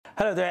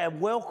Hello there and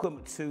welcome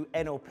to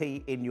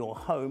NLP in your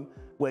home,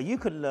 where you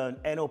can learn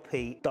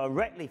NLP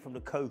directly from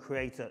the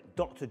co-creator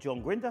Dr.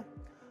 John Grinder,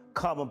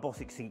 Carmen,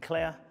 Bostic,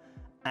 Clair,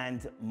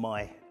 and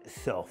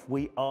myself.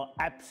 We are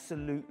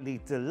absolutely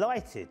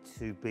delighted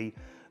to be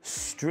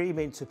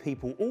streaming to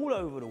people all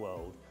over the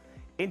world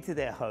into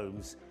their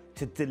homes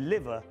to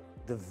deliver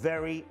the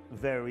very,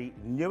 very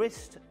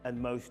newest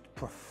and most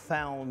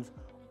profound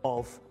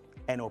of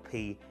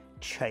NLP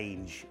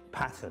change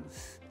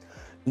patterns.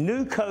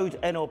 New Code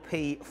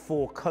NLP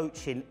for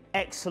coaching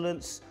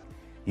excellence.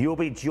 You'll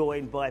be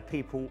joined by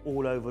people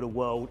all over the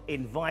world,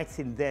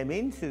 inviting them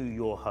into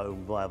your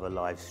home via the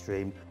live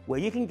stream, where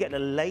you can get the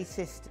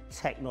latest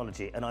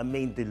technology, and I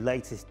mean the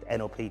latest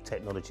NLP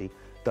technology,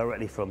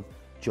 directly from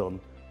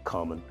John,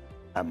 Carmen,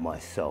 and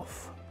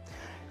myself.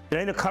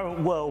 In the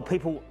current world,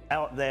 people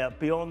out there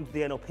beyond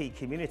the NLP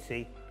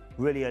community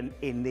really are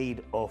in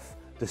need of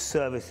the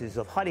services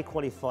of highly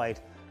qualified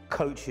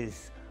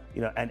coaches,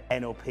 and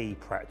NLP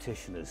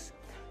practitioners.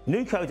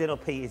 New Code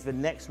NLP is the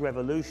next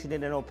revolution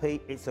in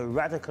NLP. It's a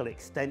radical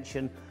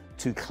extension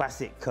to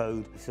Classic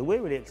Code. So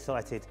we're really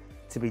excited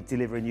to be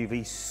delivering you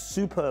these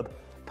superb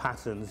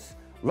patterns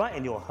right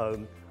in your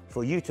home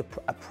for you to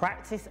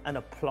practice and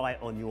apply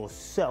on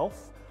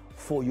yourself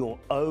for your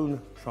own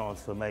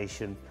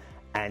transformation,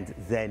 and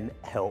then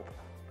help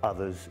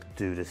others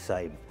do the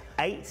same.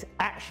 8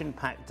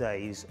 action-packed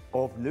days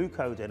of New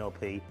Code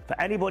NLP.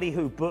 For anybody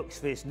who books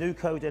this New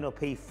Code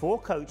NLP for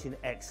coaching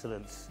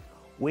excellence,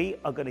 we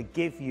are going to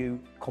give you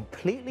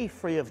completely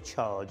free of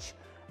charge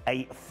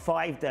a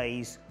 5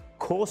 days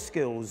Core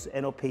Skills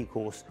NLP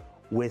course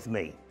with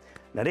me.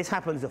 Now this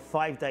happens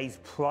 5 days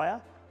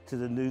prior to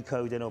the New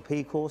Code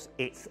NLP course.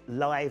 It's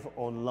live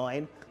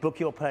online. Book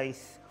your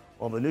place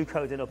on the New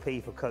Code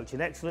NLP for coaching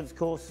excellence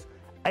course,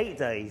 8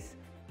 days,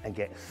 and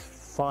get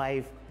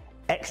 5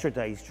 extra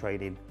days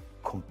training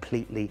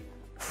completely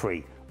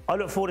free. I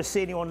look forward to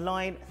seeing you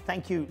online.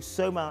 Thank you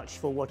so much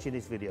for watching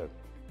this video.